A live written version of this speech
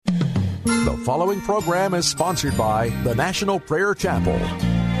The following program is sponsored by the National Prayer Chapel.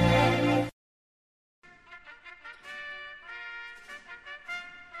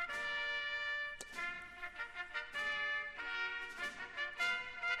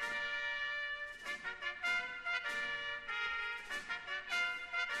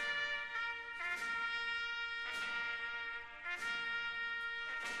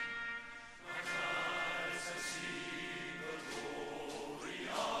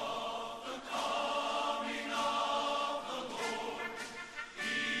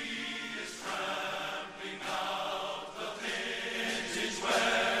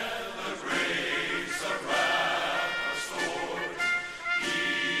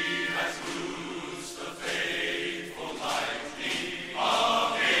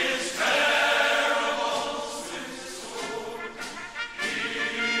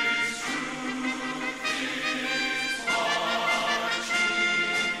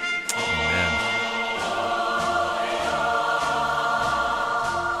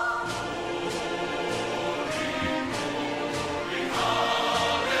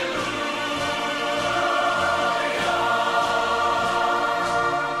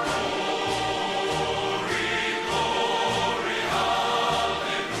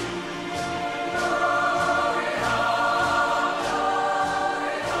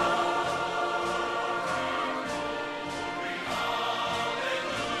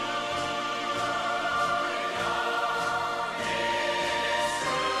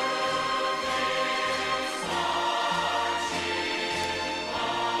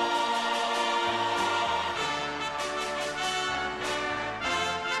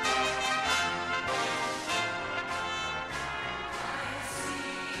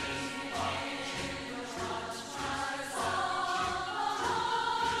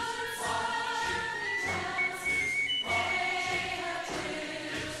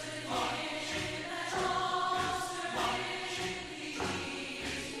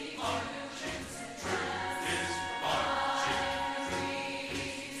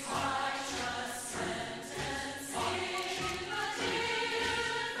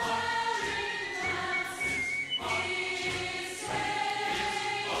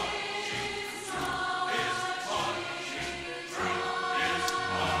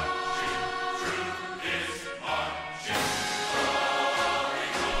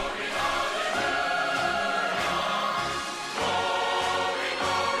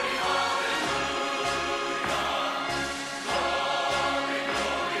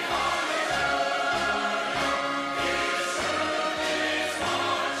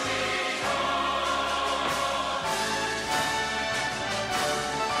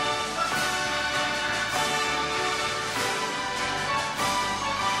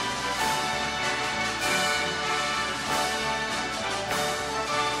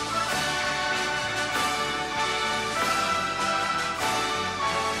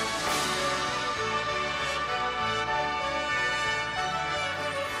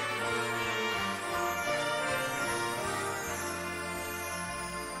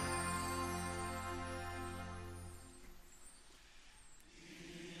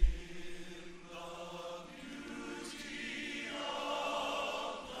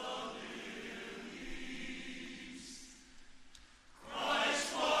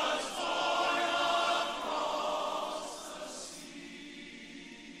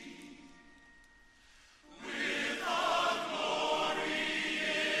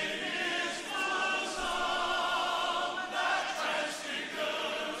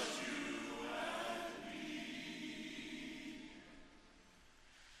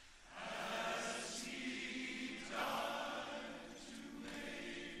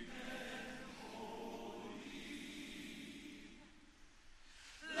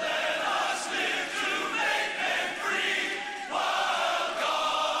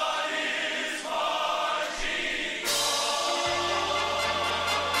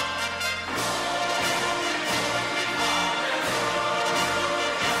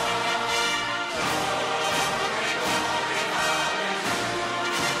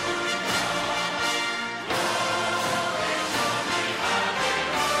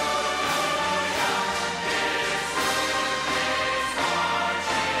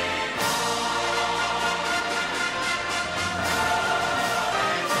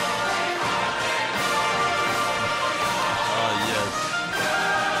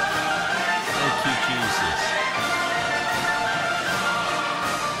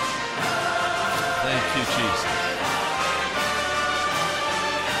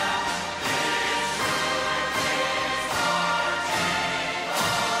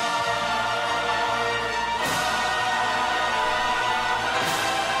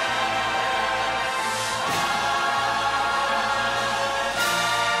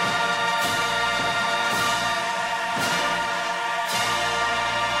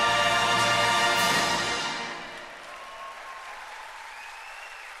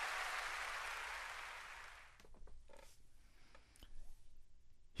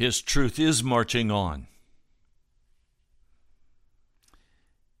 His truth is marching on.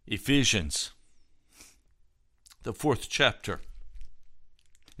 Ephesians, the 4th chapter.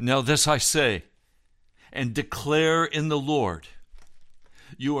 Now this I say, and declare in the Lord,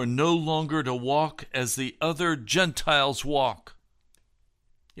 you are no longer to walk as the other Gentiles walk,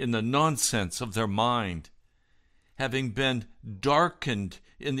 in the nonsense of their mind, having been darkened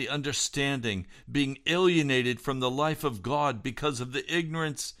in the understanding, being alienated from the life of God because of the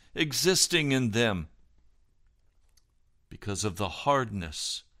ignorance existing in them, because of the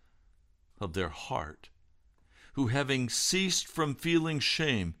hardness of their heart, who having ceased from feeling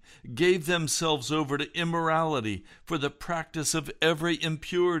shame, gave themselves over to immorality for the practice of every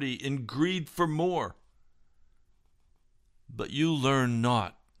impurity in greed for more. But you learn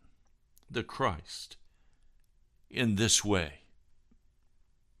not the Christ in this way.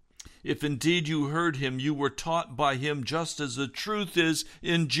 If indeed you heard him, you were taught by him, just as the truth is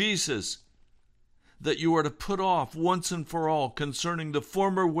in Jesus, that you are to put off once and for all concerning the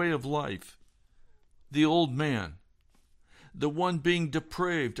former way of life, the old man, the one being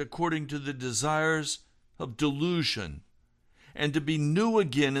depraved according to the desires of delusion, and to be new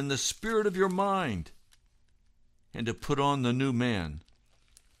again in the spirit of your mind, and to put on the new man,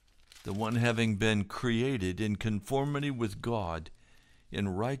 the one having been created in conformity with God in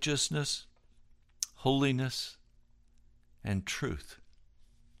righteousness, holiness, and truth.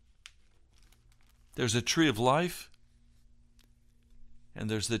 There's a tree of life, and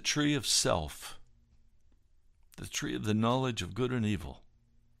there's the tree of self, the tree of the knowledge of good and evil.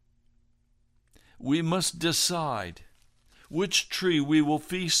 We must decide which tree we will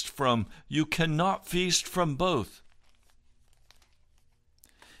feast from. You cannot feast from both.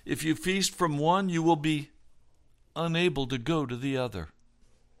 If you feast from one, you will be unable to go to the other.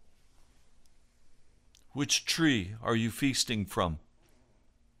 Which tree are you feasting from?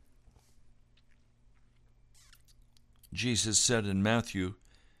 Jesus said in Matthew,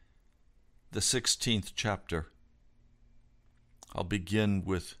 the 16th chapter, I'll begin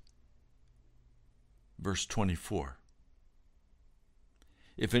with verse 24.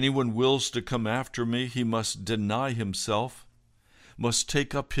 If anyone wills to come after me, he must deny himself, must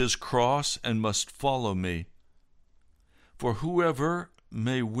take up his cross, and must follow me. For whoever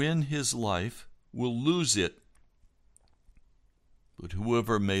may win his life will lose it, but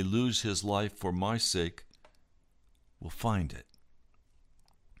whoever may lose his life for my sake will find it.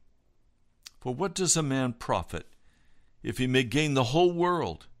 For what does a man profit if he may gain the whole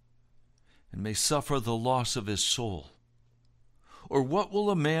world and may suffer the loss of his soul? Or what will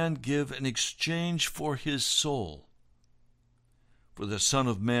a man give in exchange for his soul? For the Son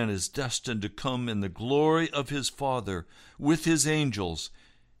of Man is destined to come in the glory of his Father with his angels,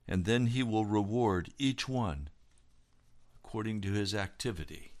 and then he will reward each one according to his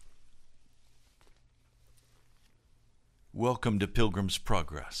activity. Welcome to Pilgrim's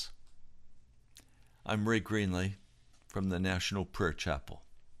Progress. I'm Ray Greenley from the National Prayer Chapel.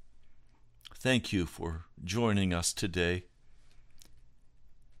 Thank you for joining us today.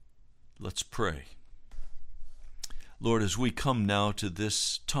 Let's pray. Lord, as we come now to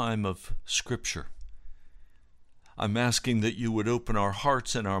this time of Scripture, I'm asking that you would open our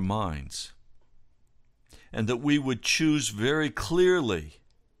hearts and our minds, and that we would choose very clearly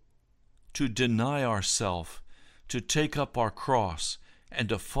to deny ourselves, to take up our cross, and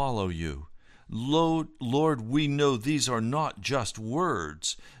to follow you. Lord, we know these are not just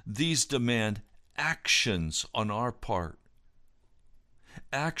words. These demand actions on our part.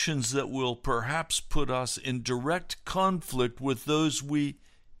 Actions that will perhaps put us in direct conflict with those we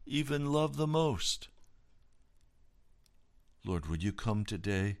even love the most. Lord, would you come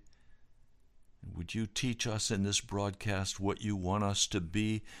today? Would you teach us in this broadcast what you want us to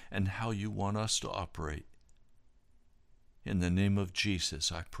be and how you want us to operate? In the name of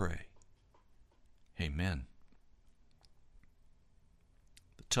Jesus, I pray. Amen.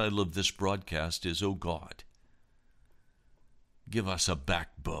 The title of this broadcast is, O God, give us a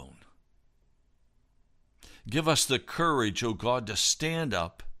backbone. Give us the courage, O God, to stand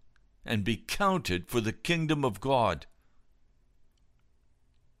up and be counted for the kingdom of God.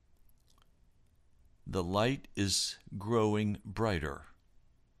 The light is growing brighter.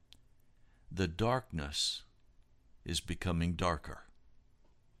 The darkness is becoming darker.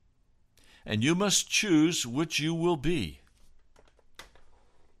 And you must choose which you will be.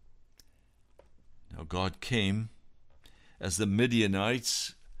 Now God came as the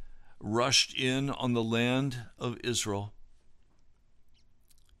Midianites rushed in on the land of Israel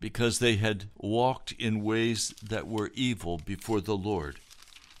because they had walked in ways that were evil before the Lord.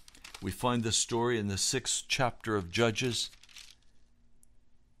 We find the story in the 6th chapter of Judges.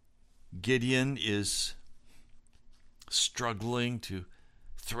 Gideon is struggling to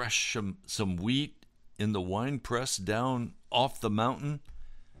thresh some wheat in the winepress down off the mountain.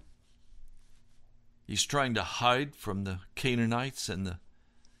 He's trying to hide from the Canaanites and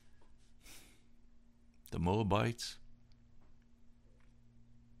the Moabites.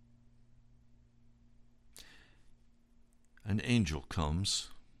 An angel comes.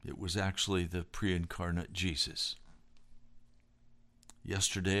 It was actually the pre-incarnate Jesus.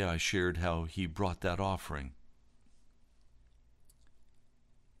 Yesterday I shared how he brought that offering.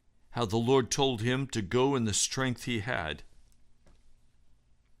 How the Lord told him to go in the strength he had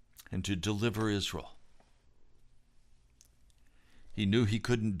and to deliver Israel. He knew he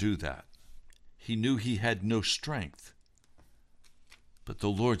couldn't do that. He knew he had no strength. But the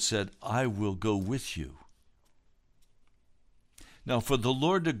Lord said, I will go with you. Now, for the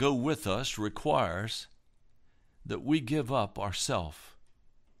Lord to go with us requires that we give up ourselves.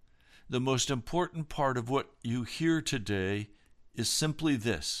 The most important part of what you hear today is simply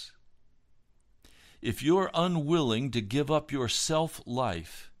this. If you're unwilling to give up your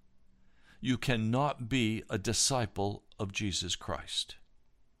self-life, you cannot be a disciple of Jesus Christ.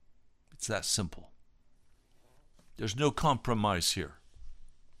 It's that simple. There's no compromise here.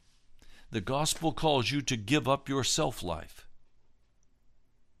 The gospel calls you to give up your self-life.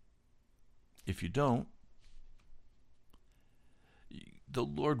 If you don't, the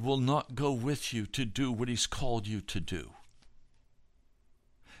Lord will not go with you to do what he's called you to do.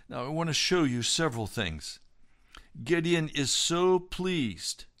 Now, I want to show you several things. Gideon is so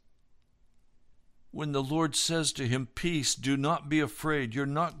pleased when the Lord says to him, peace, do not be afraid, you're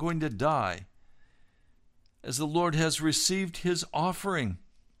not going to die. As the Lord has received his offering,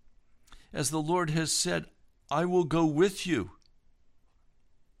 as the Lord has said, I will go with you.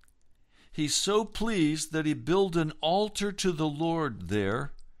 He's so pleased that he built an altar to the Lord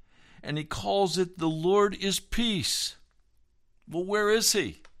there, and he calls it, the Lord is peace. Well, where is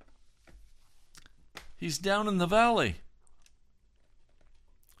he? He's down in the valley.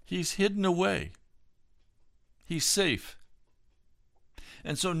 He's hidden away. He's safe.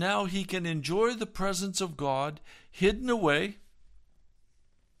 And so now he can enjoy the presence of God hidden away.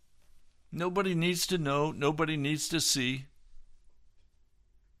 Nobody needs to know. Nobody needs to see.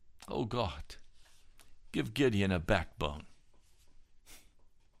 Oh God, give Gideon a backbone.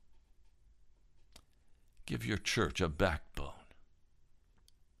 Give your church a backbone.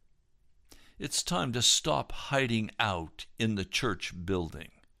 It's time to stop hiding out in the church building.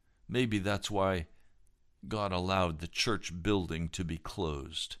 Maybe that's why God allowed the church building to be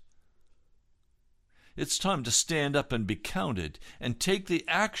closed. It's time to stand up and be counted and take the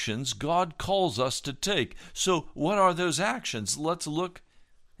actions God calls us to take. So what are those actions? Let's look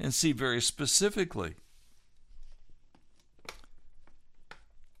and see very specifically.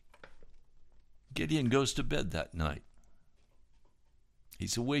 Gideon goes to bed that night.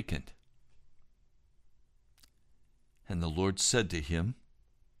 He's awakened. And the Lord said to him,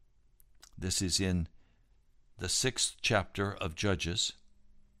 this is in the 6th chapter of Judges,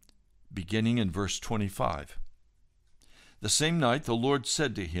 beginning in verse 25. The same night the Lord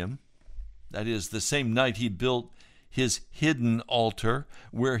said to him, that is, the same night he built his hidden altar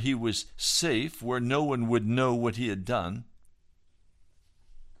where he was safe, where no one would know what he had done.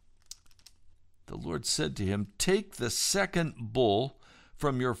 The Lord said to him, take the second bull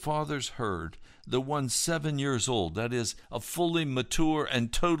from your father's herd, the one 7 years old, that is, a fully mature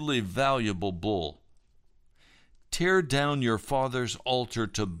and totally valuable bull. Tear down your father's altar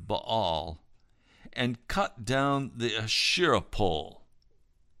to Baal and cut down the Asherah pole.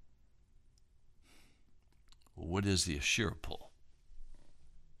 What is the Asherah pole?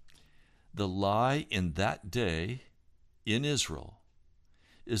 The lie in that day in Israel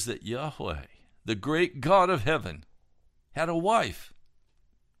is that Yahweh, the great God of heaven, had a wife,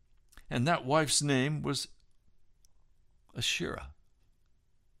 and that wife's name was Asherah.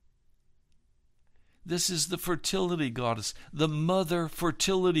 This is the fertility goddess, the mother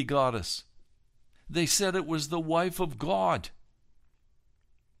fertility goddess. They said it was the wife of God.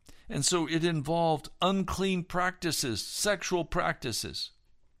 And so it involved unclean practices, sexual practices,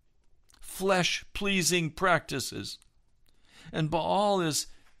 flesh-pleasing practices. And Baal he's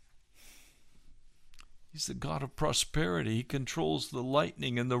the God of prosperity. He controls the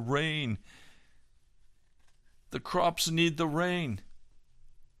lightning and the rain. The crops need the rain.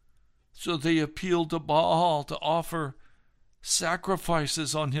 So they appealed to Baal to offer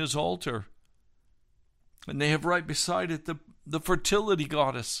sacrifices on his altar. And they have right beside it the fertility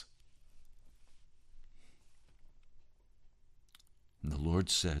goddess. And the Lord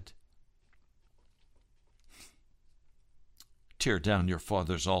said, tear down your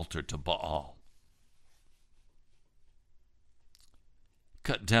father's altar to Baal.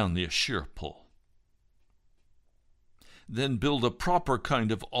 Cut down the Asherah pole. Then build a proper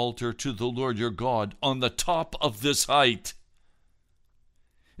kind of altar to the Lord your God on the top of this height.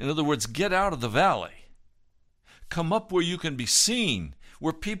 In other words, get out of the valley. Come up where you can be seen,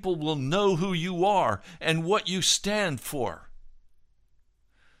 where people will know who you are and what you stand for.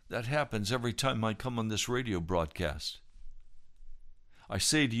 That happens every time I come on this radio broadcast. I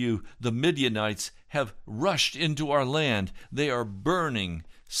say to you, the Midianites have rushed into our land. They are burning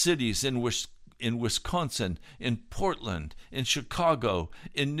cities in Wisconsin, in Portland, in Chicago,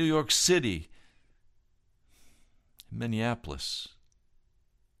 in New York City, Minneapolis,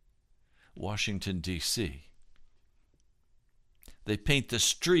 Washington, D.C. They paint the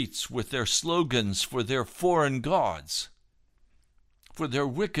streets with their slogans for their foreign gods, for their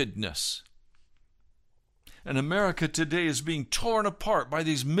wickedness. And America today is being torn apart by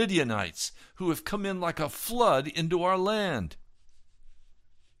these Midianites who have come in like a flood into our land.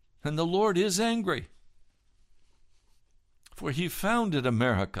 And the Lord is angry, for he founded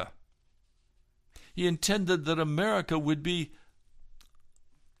America. He intended that America would be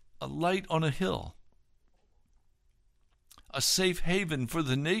a light on a hill, a safe haven for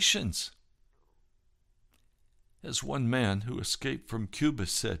the nations. As one man who escaped from Cuba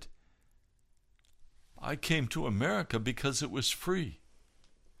said, I came to America because it was free.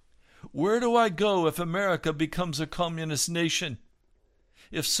 Where do I go if America becomes a communist nation?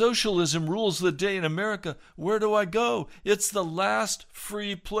 If socialism rules the day in America, where do I go? It's the last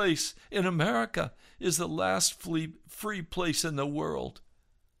free place in America, is the last free place in the world.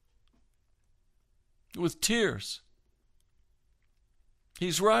 With tears.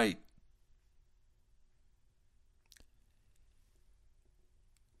 He's right.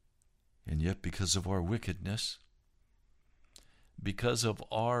 And yet, because of our wickedness, because of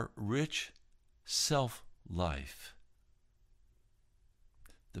our rich self-life,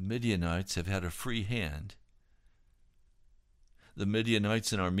 the Midianites have had a free hand. The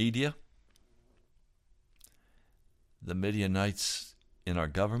Midianites in our media, the Midianites in our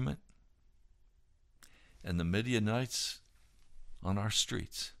government, and the Midianites on our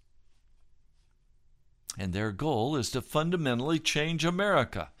streets. And their goal is to fundamentally change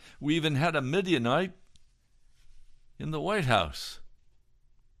America. We even had a Midianite in the White House.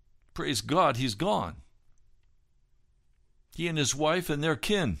 Praise God, he's gone. He and his wife and their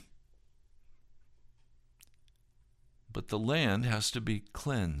kin. But the land has to be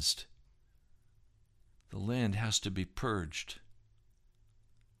cleansed. The land has to be purged.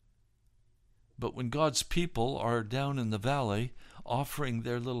 But when God's people are down in the valley, offering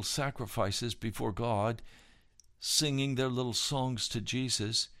their little sacrifices before God, singing their little songs to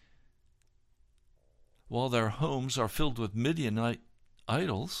Jesus, while their homes are filled with Midianite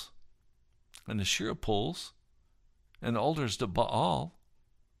idols and Asherah poles and altars to Baal,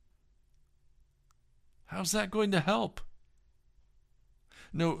 how's that going to help?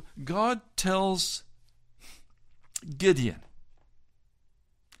 No, God tells Gideon,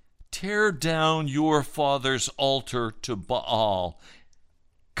 tear down your father's altar to Baal.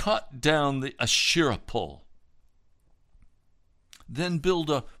 Cut down the Asherah pole. Then build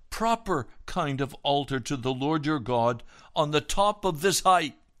a proper kind of altar to the Lord your God on the top of this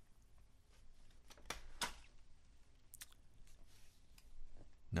height.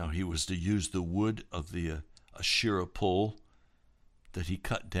 Now he was to use the wood of the Asherah pole that he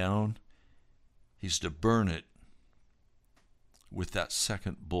cut down. He's to burn it with that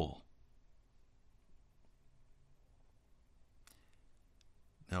second bull.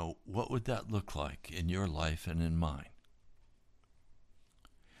 Now, what would that look like in your life and in mine?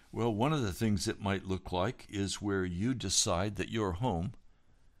 Well, one of the things it might look like is where you decide that your home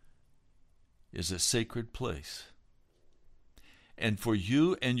is a sacred place. And for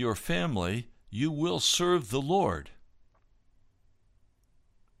you and your family, you will serve the Lord.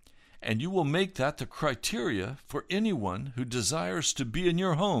 And you will make that the criteria for anyone who desires to be in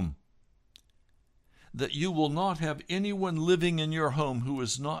your home. That you will not have anyone living in your home who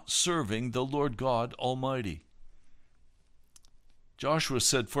is not serving the Lord God Almighty. Joshua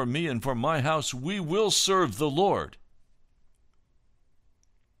said, for me and for my house, we will serve the Lord.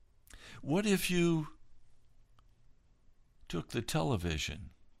 What if you took the television,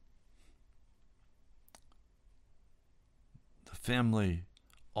 the family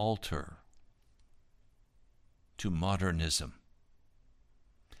altar, to modernism?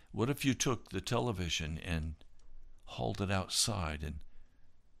 What if you took the television and hauled it outside and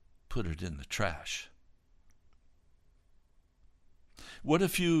put it in the trash? What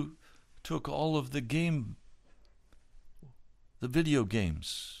if you took all of the game The video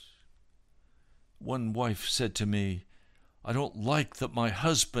games. One wife said to me, I don't like that my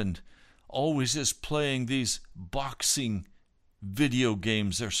husband always is playing these boxing video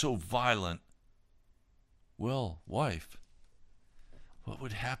games. They're so violent. Well, wife, what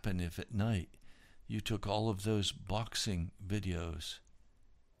would happen if at night you took all of those boxing videos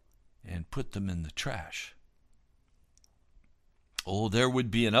and put them in the trash? Oh, there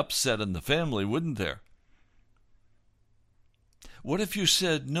would be an upset in the family, wouldn't there? What if you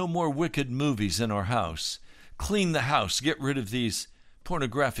said, no more wicked movies in our house? Clean the house, get rid of these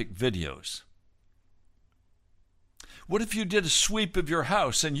pornographic videos. What if you did a sweep of your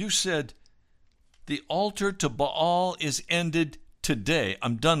house and you said, the altar to Baal is ended today.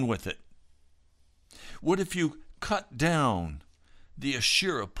 I'm done with it. What if you cut down the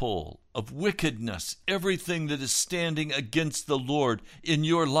Asherah pole of wickedness, everything that is standing against the Lord in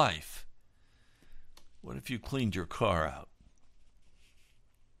your life? What if you cleaned your car out?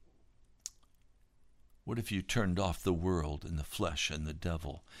 What if you turned off the world and the flesh and the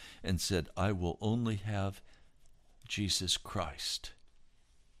devil and said, I will only have Jesus Christ?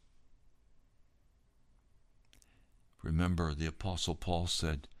 Remember, the Apostle Paul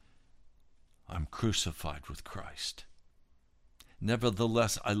said, I'm crucified with Christ.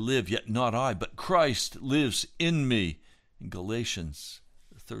 Nevertheless, I live, yet not I, but Christ lives in me. In Galatians,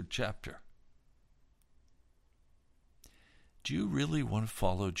 the 3rd chapter. Do you really want to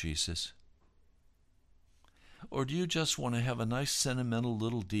follow Jesus? Or do you just want to have a nice sentimental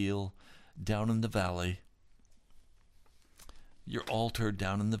little deal down in the valley? Your altar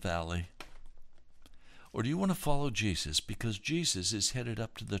down in the valley? Or do you want to follow Jesus because Jesus is headed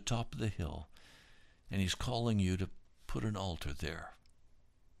up to the top of the hill and he's calling you to put an altar there?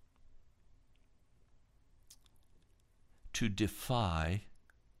 To defy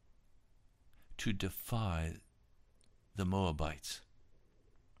the Moabites.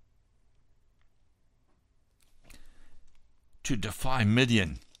 To defy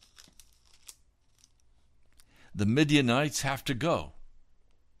Midian. The Midianites have to go.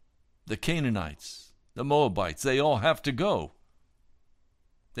 The Canaanites, the Moabites, they all have to go.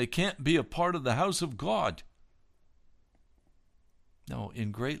 They can't be a part of the house of God. No,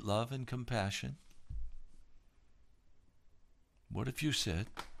 in great love and compassion, what if you said,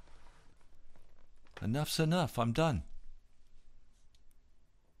 enough's enough, I'm done.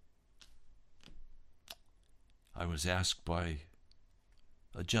 I was asked by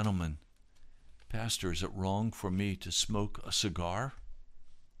a gentleman, Pastor, is it wrong for me to smoke a cigar?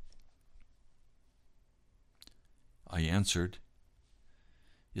 I answered,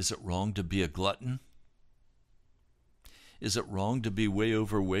 is it wrong to be a glutton? Is it wrong to be way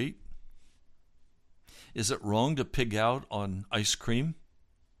overweight? Is it wrong to pig out on ice cream?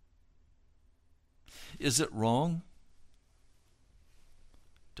 Is it wrong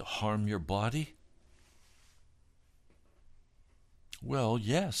to harm your body? Well,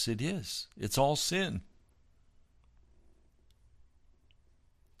 yes, it is. It's all sin.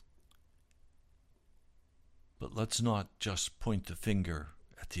 But let's not just point the finger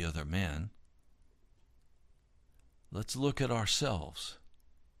at the other man. Let's look at ourselves.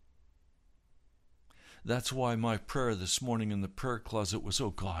 That's why my prayer this morning in the prayer closet was, oh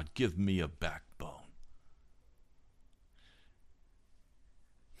God, give me a backbone.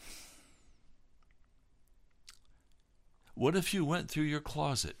 What if you went through your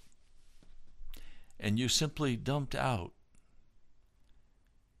closet and you simply dumped out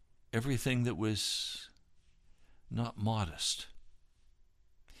everything that was not modest,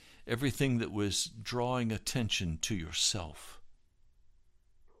 everything that was drawing attention to yourself?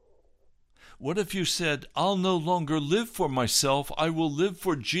 What if you said, I'll no longer live for myself, I will live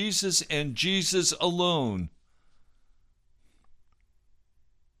for Jesus and Jesus alone?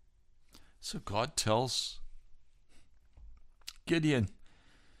 So God tells Gideon,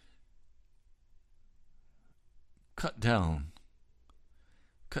 cut down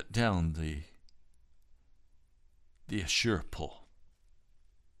the Asherah pole,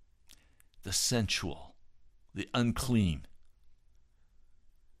 the sensual, the unclean.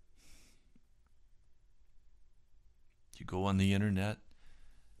 Do you go on the internet?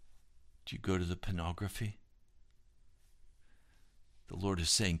 Do you go to the pornography? The Lord is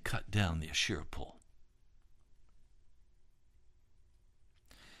saying, cut down the Asherah pole.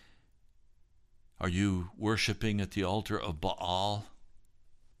 Are you worshiping at the altar of Baal?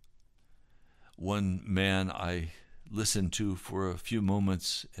 One man I listened to for a few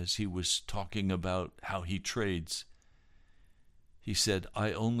moments as he was talking about how he trades, he said,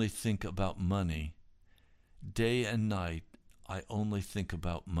 I only think about money. Day and night, I only think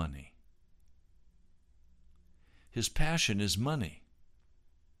about money. His passion is money.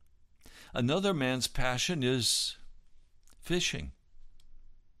 Another man's passion is fishing.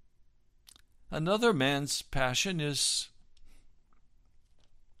 Another man's passion is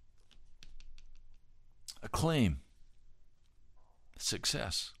acclaim,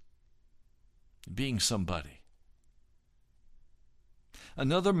 success, being somebody.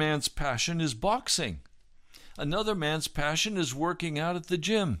 Another man's passion is boxing. Another man's passion is working out at the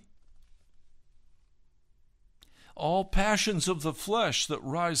gym. All passions of the flesh that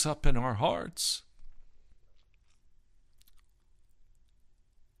rise up in our hearts.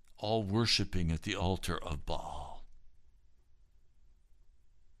 All worshiping at the altar of Baal.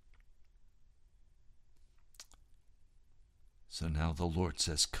 So now the Lord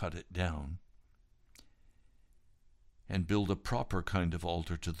says, cut it down and build a proper kind of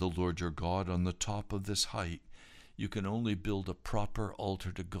altar to the Lord your God on the top of this height. You can only build a proper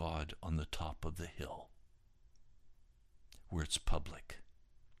altar to God on the top of the hill, where it's public.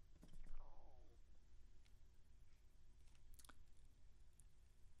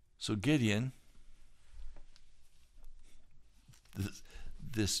 So Gideon,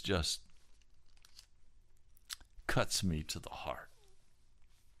 this just cuts me to the heart.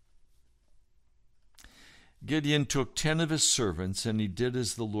 Gideon took 10 of his servants, and he did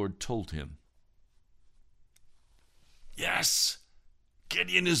as the Lord told him. Yes,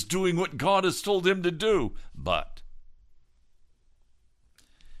 Gideon is doing what God has told him to do, but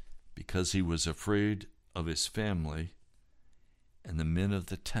because he was afraid of his family and the men of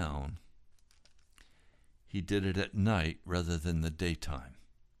the town, he did it at night rather than the daytime.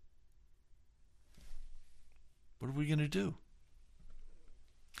 What are we going to do?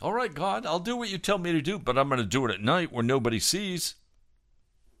 All right, God, I'll do what you tell me to do, but I'm going to do it at night where nobody sees.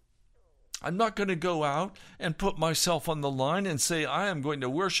 I'm not going to go out and put myself on the line and say, I am going to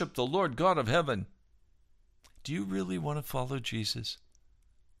worship the Lord God of heaven. Do you really want to follow Jesus?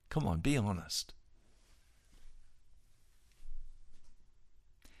 Come on, be honest.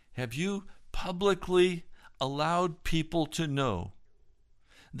 Have you publicly allowed people to know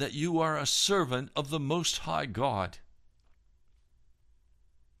that you are a servant of the Most High God?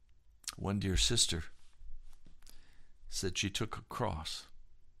 One dear sister said she took a cross.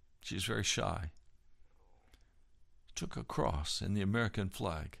 She's very shy. Took a cross in the American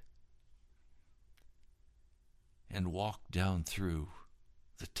flag and walked down through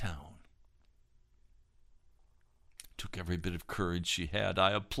the town. Took every bit of courage she had.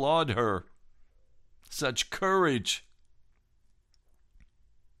 I applaud her. Such courage.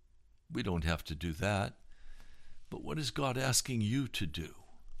 We don't have to do that. But what is God asking you to do?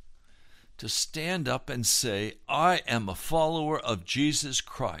 To stand up and say, I am a follower of Jesus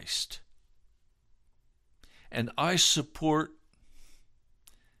Christ, and I support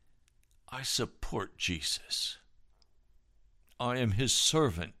Jesus. I am his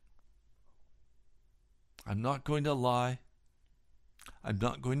servant. I'm not going to lie. I'm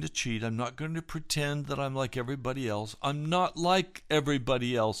not going to cheat. I'm not going to pretend that I'm like everybody else. I'm not like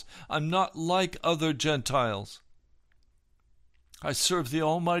everybody else. I'm not like other Gentiles. I serve the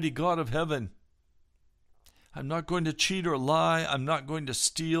Almighty God of heaven. I'm not going to cheat or lie. I'm not going to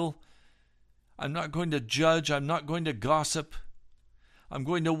steal. I'm not going to judge. I'm not going to gossip. I'm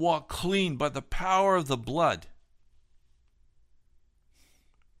going to walk clean by the power of the blood.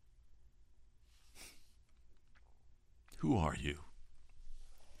 Who are you?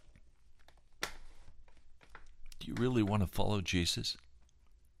 Do you really want to follow Jesus?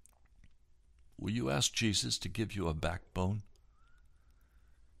 Will you ask Jesus to give you a backbone?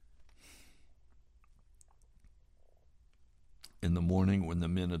 In the morning, when the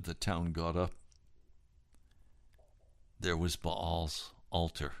men of the town got up, there was Baal's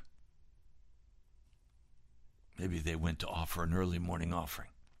altar. Maybe they went to offer an early morning offering.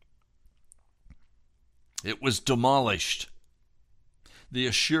 It was demolished. The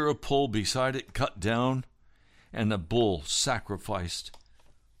Asherah pole beside it cut down, and a bull sacrificed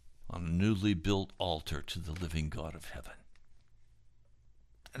on a newly built altar to the living God of heaven.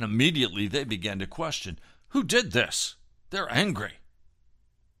 And immediately they began to question, who did this? They're angry.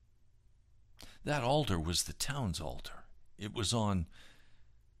 That altar was the town's altar. It was on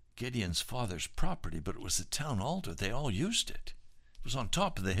Gideon's father's property, but it was the town altar. They all used it. It was on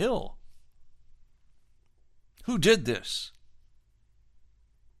top of the hill. Who did this?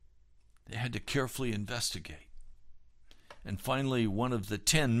 They had to carefully investigate. And finally, one of the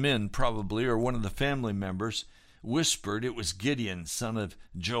 10 men, probably, or one of the family members, whispered it was Gideon, son of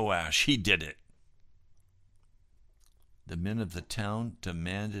Joash. He did it. the men of the town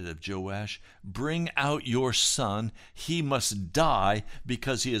demanded of Joash, "Bring out your son. He must die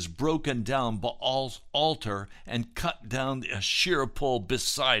because he has broken down Baal's altar and cut down the Asherah pole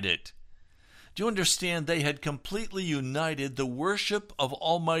beside it." Do you understand? They had completely united the worship of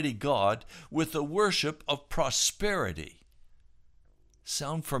Almighty God with the worship of prosperity.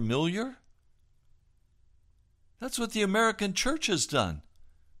 Sound familiar? That's what the American church has done.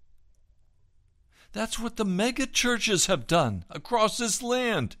 That's what the mega churches have done across this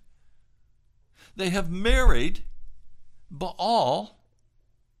land. They have married Baal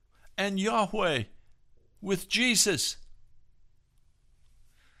and Yahweh with Jesus.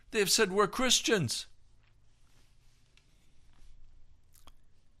 They have said, we're Christians.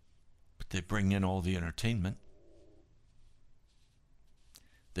 But they bring in all the entertainment.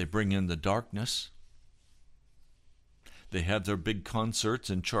 They bring in the darkness. They have their big concerts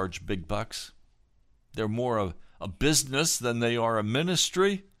and charge big bucks. They're more a business than they are a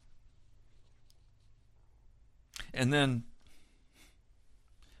ministry. And then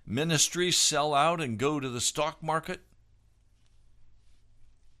ministries sell out and go to the stock market.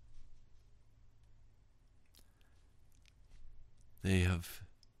 They have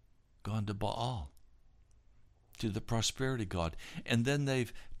gone to Baal, to the prosperity god, and then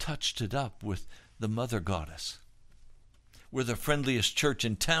they've touched it up with the mother goddess. We're the friendliest church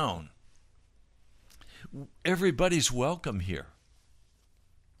in town. Everybody's welcome here.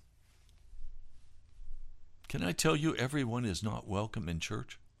 Can I tell you, everyone is not welcome in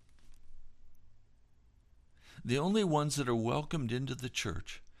church? The only ones that are welcomed into the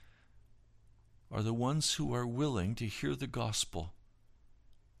church are the ones who are willing to hear the gospel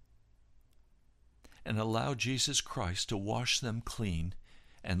and allow Jesus Christ to wash them clean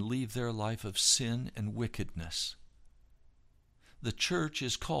and leave their life of sin and wickedness. The church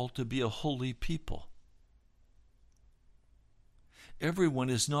is called to be a holy people. Everyone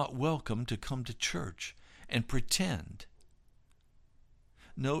is not welcome to come to church and pretend.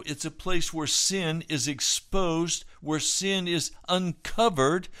 No, it's a place where sin is exposed, where sin is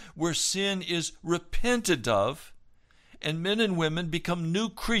uncovered, where sin is repented of, and men and women become new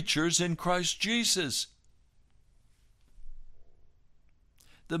creatures in Christ Jesus.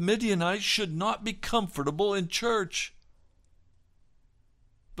 The Midianites should not be comfortable in church.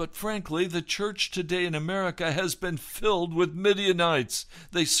 But frankly, the church today in America has been filled with Midianites.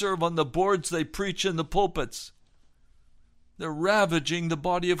 They serve on the boards, they preach in the pulpits. They're ravaging the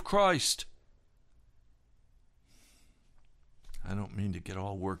body of Christ. I don't mean to get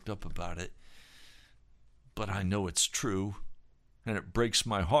all worked up about it, but I know it's true, and it breaks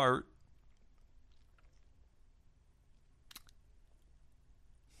my heart.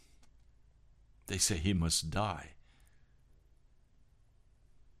 They say he must die.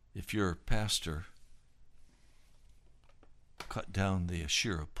 If your pastor cut down the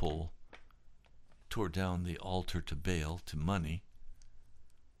Asherah pole, tore down the altar to Baal, to money,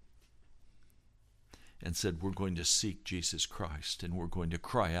 and said, we're going to seek Jesus Christ, and we're going to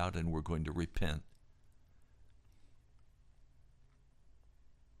cry out, and we're going to repent,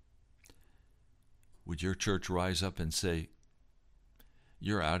 would your church rise up and say,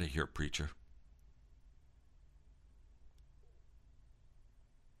 you're out of here, preacher?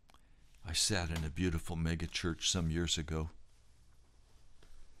 I sat in a beautiful mega church some years ago,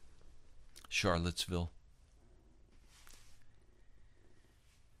 Charlottesville.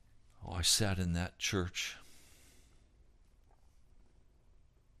 Oh, I sat in that church.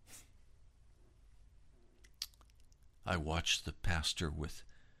 I watched the pastor with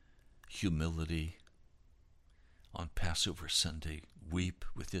humility on Passover Sunday weep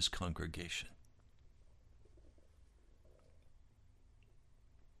with his congregation.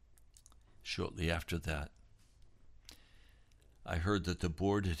 Shortly after that, I heard that the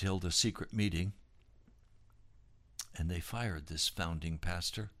board had held a secret meeting and they fired this founding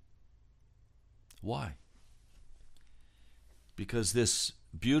pastor. Why? Because this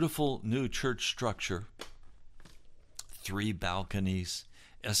beautiful new church structure, 3 balconies,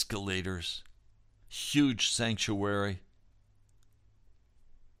 escalators, huge sanctuary,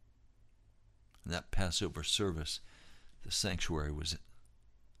 and that Passover service, the sanctuary was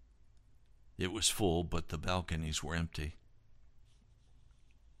full, but the balconies were empty.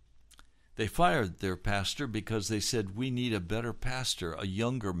 They fired their pastor because they said, we need a better pastor, a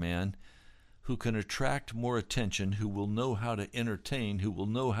younger man who can attract more attention, who will know how to entertain, who will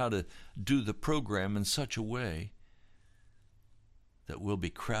know how to do the program in such a way that will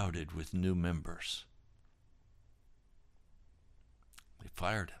be crowded with new members. They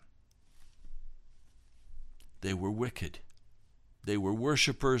fired him. They were wicked. They were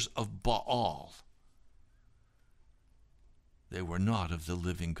worshipers of Baal. They were not of the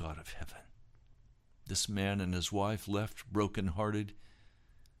living God of heaven. This man and his wife left brokenhearted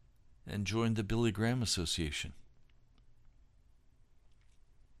and joined the Billy Graham Association.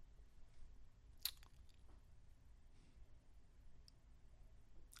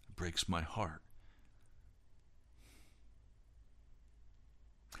 It breaks my heart.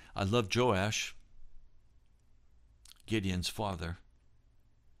 I love Joash, Gideon's father.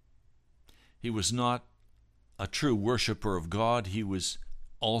 He was not a true worshiper of God. He was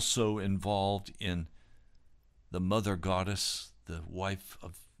also involved in the mother goddess, the wife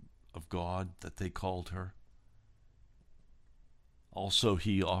of God that they called her. Also,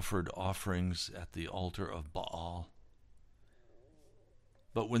 he offered offerings at the altar of Baal.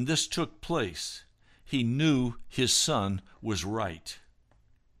 But when this took place, he knew his son was right.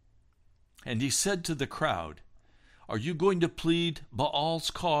 And he said to the crowd, "Are you going to plead Baal's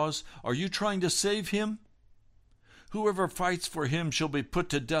cause? Are you trying to save him? Whoever fights for him shall be put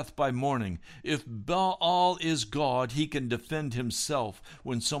to death by morning. If Baal is God, he can defend himself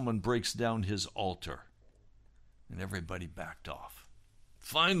when someone breaks down his altar." And everybody backed off.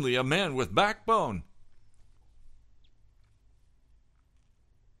 Finally, a man with backbone.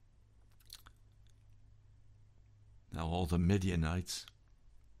 Now all the Midianites,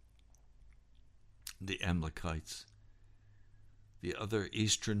 the Amalekites, the other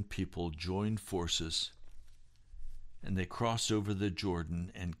eastern people joined forces, and they crossed over the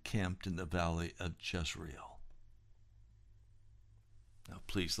Jordan and camped in the valley of Jezreel. Now,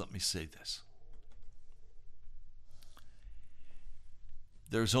 please let me say this.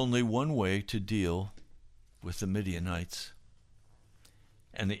 There's only one way to deal with the Midianites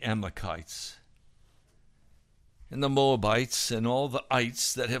and the Amalekites and the Moabites and all the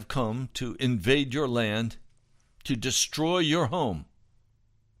ites that have come to invade your land, to destroy your home,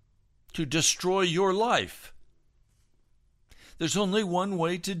 to destroy your life. There's only one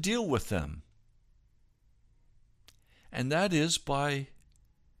way to deal with them, and that is by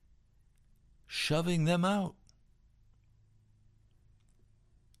shoving them out,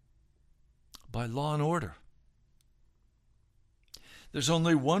 by law and order. There's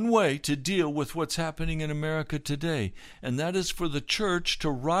only one way to deal with what's happening in America today, and that is for the church to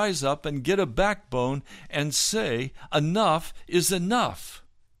rise up and get a backbone and say, enough is enough.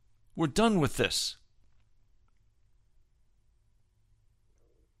 We're done with this.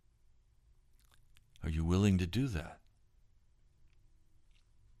 Are you willing to do that?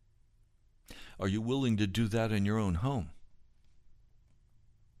 Are you willing to do that in your own home?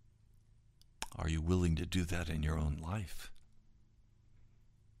 Are you willing to do that in your own life?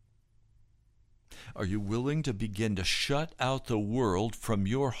 Are you willing to begin to shut out the world from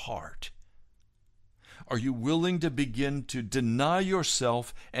your heart? Are you willing to begin to deny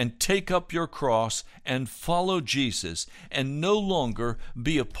yourself and take up your cross and follow Jesus and no longer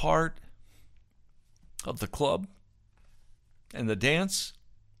be a part of the club and the dance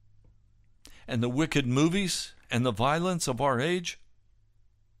and the wicked movies and the violence of our age?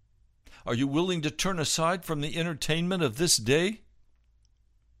 Are you willing to turn aside from the entertainment of this day?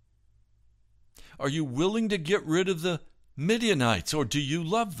 Are you willing to get rid of the Midianites, or do you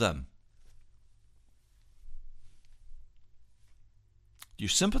love them? Do you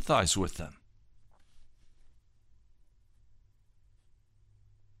sympathize with them?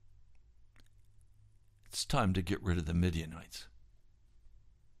 It's time to get rid of the Midianites.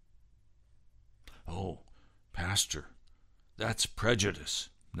 Oh, Pastor, that's prejudice.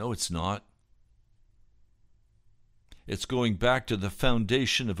 No, it's not. It's going back to the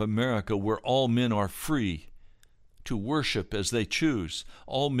foundation of America, where all men are free to worship as they choose.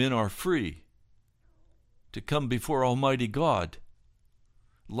 All men are free to come before Almighty God.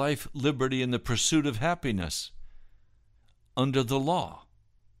 Life, liberty, and the pursuit of happiness under the law.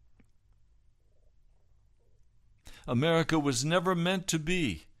 America was never meant to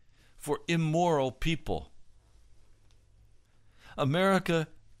be for immoral people. America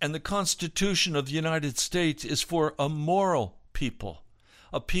and the Constitution of the United States is for a moral people,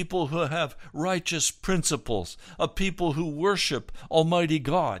 a people who have righteous principles, a people who worship Almighty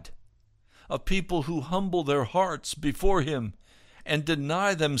God, a people who humble their hearts before Him and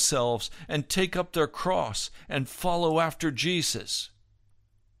deny themselves and take up their cross and follow after Jesus.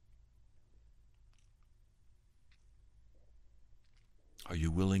 Are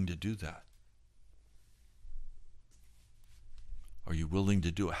you willing to do that? Are you willing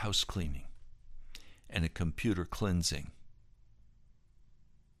to do a house cleaning and a computer cleansing?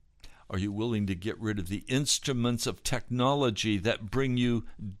 Are you willing to get rid of the instruments of technology that bring you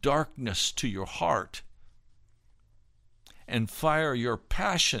darkness to your heart and fire your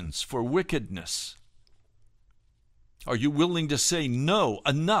passions for wickedness? Are you willing to say, no,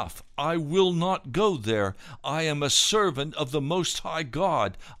 enough, I will not go there. I am a servant of the Most High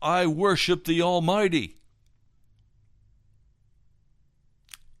God. I worship the Almighty.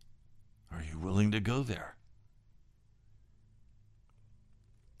 Are you willing to go there?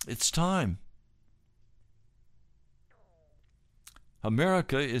 It's time.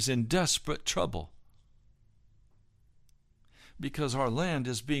 America is in desperate trouble because our land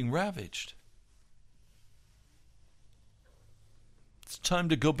is being ravaged. It's time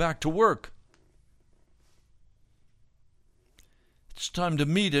to go back to work. It's time to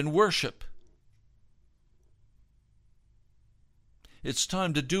meet and worship. It's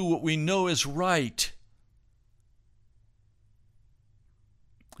time to do what we know is right.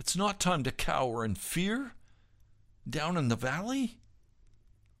 It's not time to cower in fear down in the valley.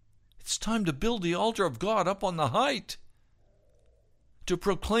 It's time to build the altar of God up on the height, to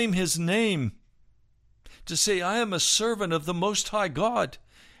proclaim His name, to say, I am a servant of the Most High God,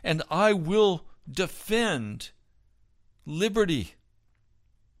 and I will defend liberty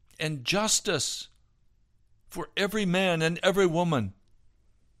and justice for every man and every woman.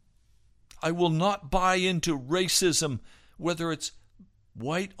 I will not buy into racism, whether it's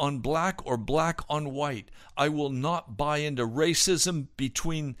white on black or black on white. I will not buy into racism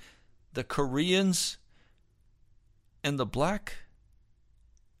between the Koreans and the black,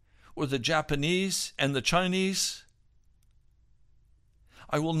 or the Japanese and the Chinese.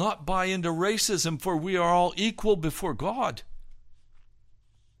 I will not buy into racism, for we are all equal before God.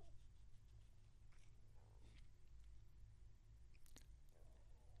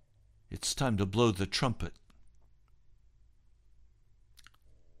 It's time to blow the trumpet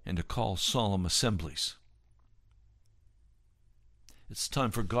and to call solemn assemblies. It's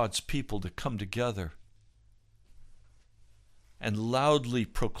time for God's people to come together and loudly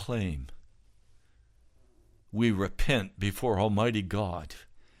proclaim, we repent before Almighty God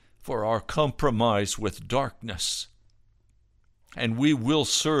for our compromise with darkness, and we will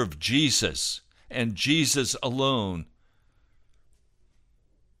serve Jesus and Jesus alone.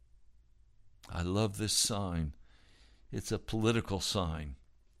 I love this sign. It's a political sign.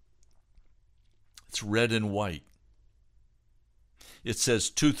 It's red and white. It says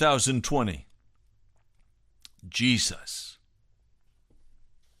 2020, Jesus.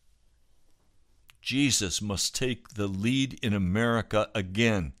 Jesus must take the lead in America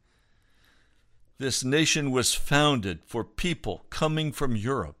again. This nation was founded for people coming from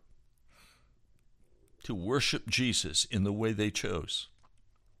Europe to worship Jesus in the way they chose.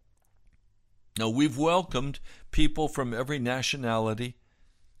 Now, we've welcomed people from every nationality,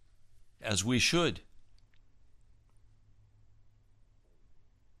 as we should.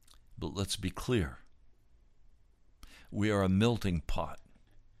 But let's be clear. We are a melting pot.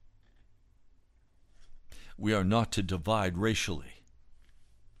 We are not to divide racially.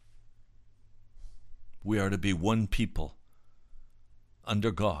 We are to be one people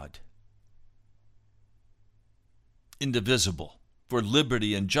under God, indivisible, for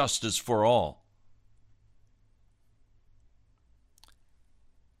liberty and justice for all.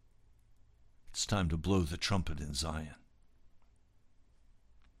 It's time to blow the trumpet in Zion.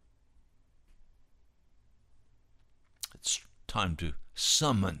 It's time to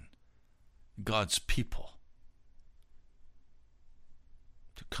summon God's people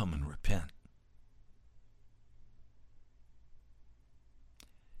to come and repent.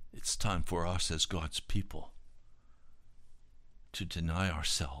 It's time for us as God's people to deny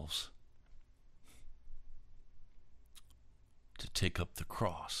ourselves, to take up the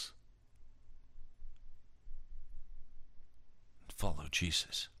cross, and follow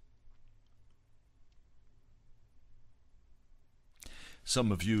Jesus.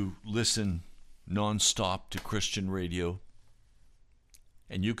 Some of you listen nonstop to Christian radio,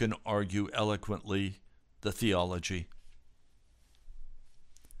 and you can argue eloquently the theology.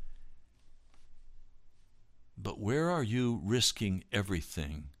 But where are you risking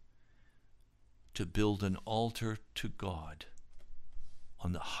everything to build an altar to God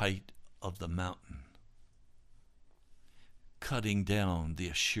on the height of the mountain, cutting down the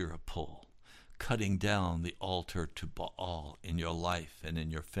Asherah pole, cutting down the altar to Baal in your life and in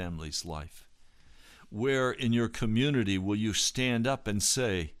your family's life? Where in your community will you stand up and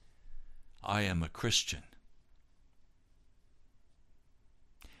say, I am a Christian,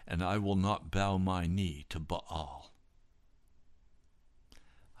 and I will not bow my knee to Baal.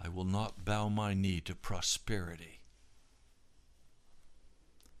 I will not bow my knee to prosperity.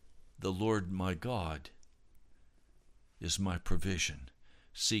 The Lord my God is my provision.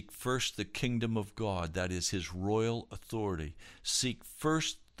 Seek first the kingdom of God, that is His royal authority. Seek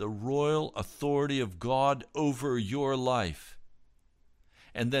first the royal authority of God over your life,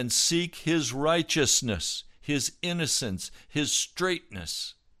 and then seek his righteousness, his innocence, his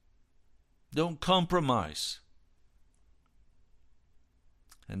straightness. Don't compromise.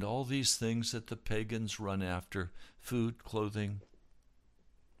 And all these things that the pagans run after, food, clothing,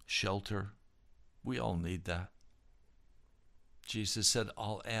 shelter, we all need that. Jesus said,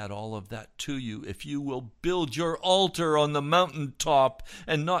 I'll add all of that to you if you will build your altar on the mountaintop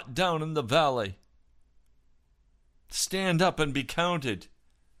and not down in the valley. Stand up and be counted.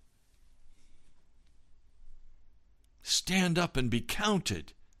 Stand up and be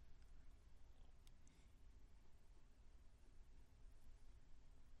counted.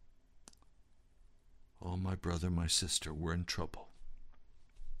 Oh, my brother, my sister, we're in trouble.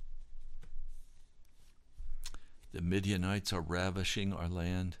 The Midianites are ravishing our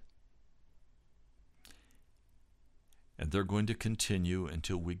land, and they're going to continue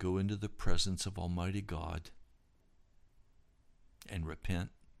until we go into the presence of Almighty God and repent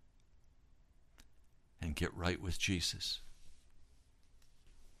and get right with Jesus.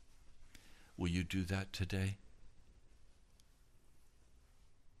 Will you do that today?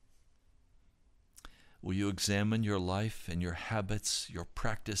 Will you examine your life and your habits, your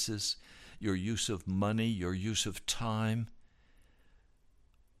practices, your use of money, your use of time?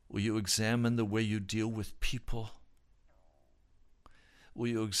 Will you examine the way you deal with people? Will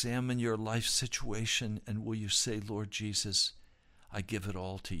you examine your life situation, and will you say, Lord Jesus, I give it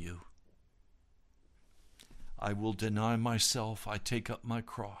all to you. I will deny myself, I take up my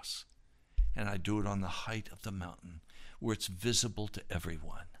cross, and I do it on the height of the mountain where it's visible to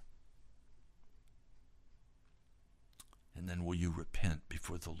everyone. And then will you repent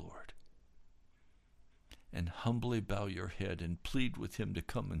before the Lord and humbly bow your head and plead with him to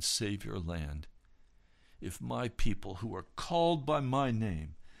come and save your land? If my people who are called by my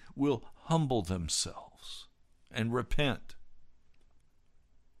name will humble themselves and repent,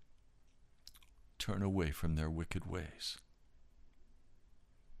 turn away from their wicked ways,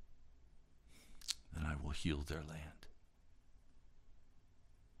 then I will heal their land.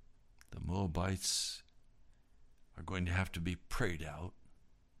 The Moabites are going to have to be prayed out.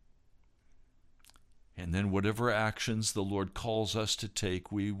 And then whatever actions the Lord calls us to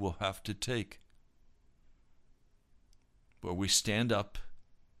take, we will have to take. Where we stand up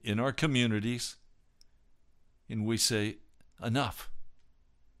in our communities and we say, enough,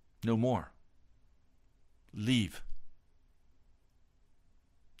 no more, leave.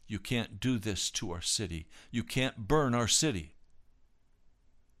 You can't do this to our city. You can't burn our city.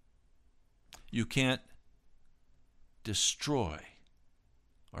 You can't destroy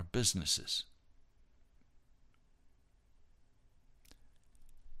our businesses.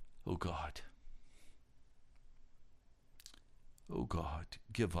 Oh God,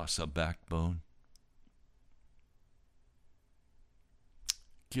 give us a backbone.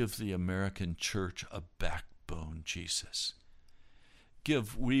 Give the American church a backbone, Jesus.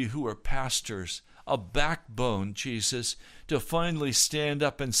 Give we who are pastors a backbone, Jesus, to finally stand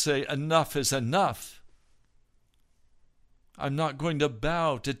up and say, enough is enough. I'm not going to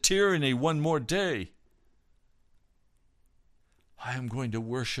bow to tyranny one more day. I am going to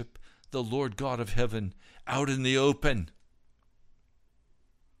worship the Lord God of heaven out in the open.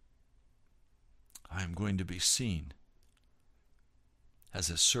 I am going to be seen as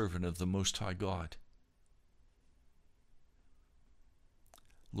a servant of the Most High God.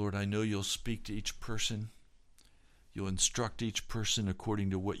 Lord, I know you'll speak to each person. You'll instruct each person according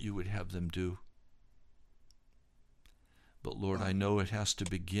to what you would have them do. But Lord, I know it has to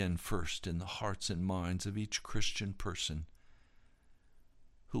begin first in the hearts and minds of each Christian person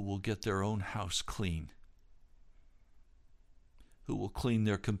who will get their own house clean, who will clean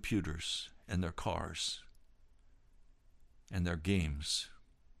their computers and their cars and their games,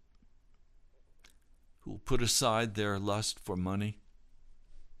 who will put aside their lust for money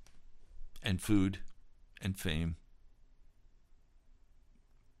and food and fame,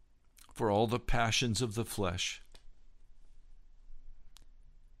 for all the passions of the flesh,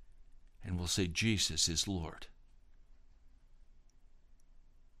 and will say, Jesus is Lord.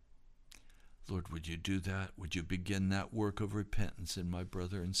 Lord, would you do that? Would you begin that work of repentance in my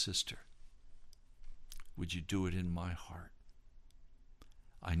brother and sister? Would you do it in my heart?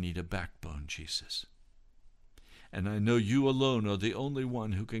 I need a backbone, Jesus. And I know you alone are the only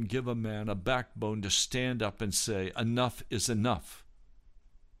one who can give a man a backbone to stand up and say, enough is enough.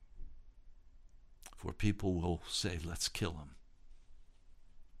 For people will say, let's kill him.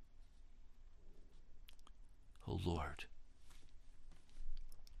 Oh Lord,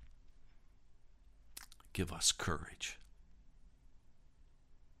 give us courage.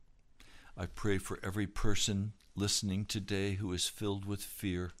 I pray for every person listening today who is filled with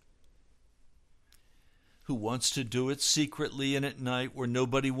fear, who wants to do it secretly and at night where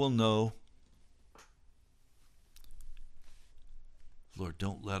nobody will know. Lord,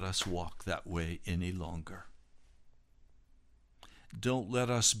 don't let us walk that way any longer. Don't let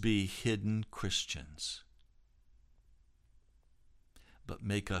us be hidden Christians, but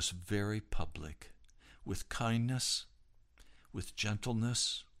make us very public with kindness, with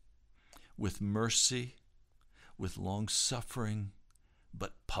gentleness, with mercy, with long-suffering,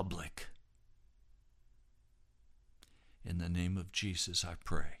 but public. In the name of Jesus, I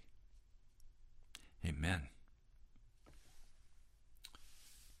pray. Amen.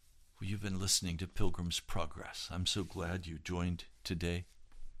 Well, you've been listening to Pilgrim's Progress. I'm so glad you joined today.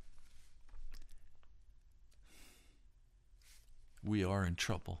 We are in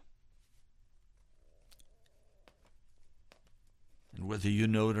trouble. And whether you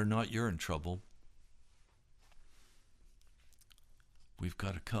know it or not, you're in trouble. We've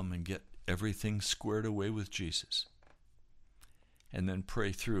got to come and get everything squared away with Jesus, and then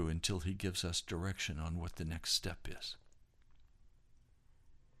pray through until he gives us direction on what the next step is.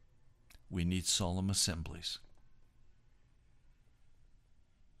 We need solemn assemblies.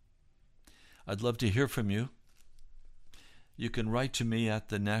 I'd love to hear from you. You can write to me at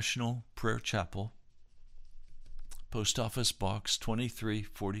the National Prayer Chapel, Post Office Box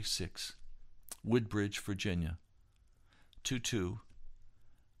 2346, Woodbridge, Virginia,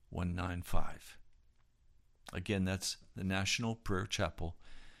 22195. Again, that's the National Prayer Chapel,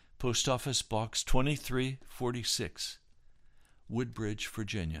 Post Office Box 2346, Woodbridge,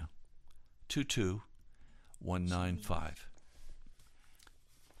 Virginia, 22195.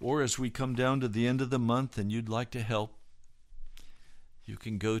 Or as we come down to the end of the month and you'd like to help, you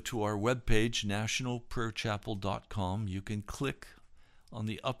can go to our webpage, nationalprayerchapel.com. You can click on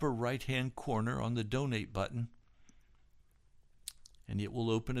the upper right-hand corner on the donate button, and it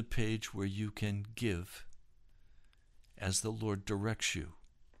will open a page where you can give as the Lord directs you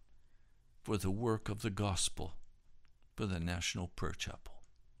for the work of the gospel for the National Prayer Chapel.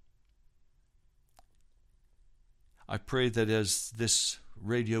 I pray that as this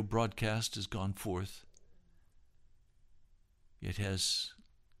radio broadcast has gone forth, it has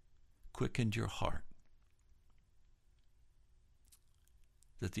quickened your heart,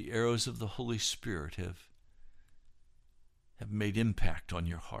 that the arrows of the Holy Spirit have made impact on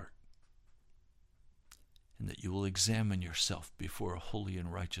your heart, and that you will examine yourself before a holy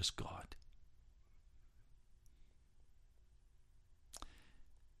and righteous God.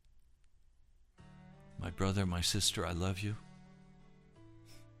 My brother, my sister, I love you.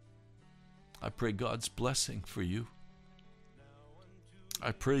 I pray God's blessing for you.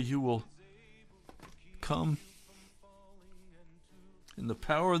 I pray you will come in the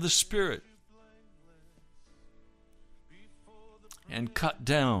power of the Spirit and cut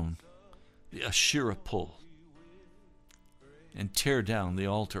down the Asherah pole and tear down the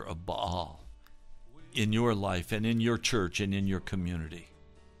altar of Baal in your life and in your church and in your community.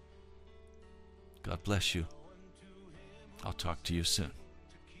 God bless you. I'll talk to you soon.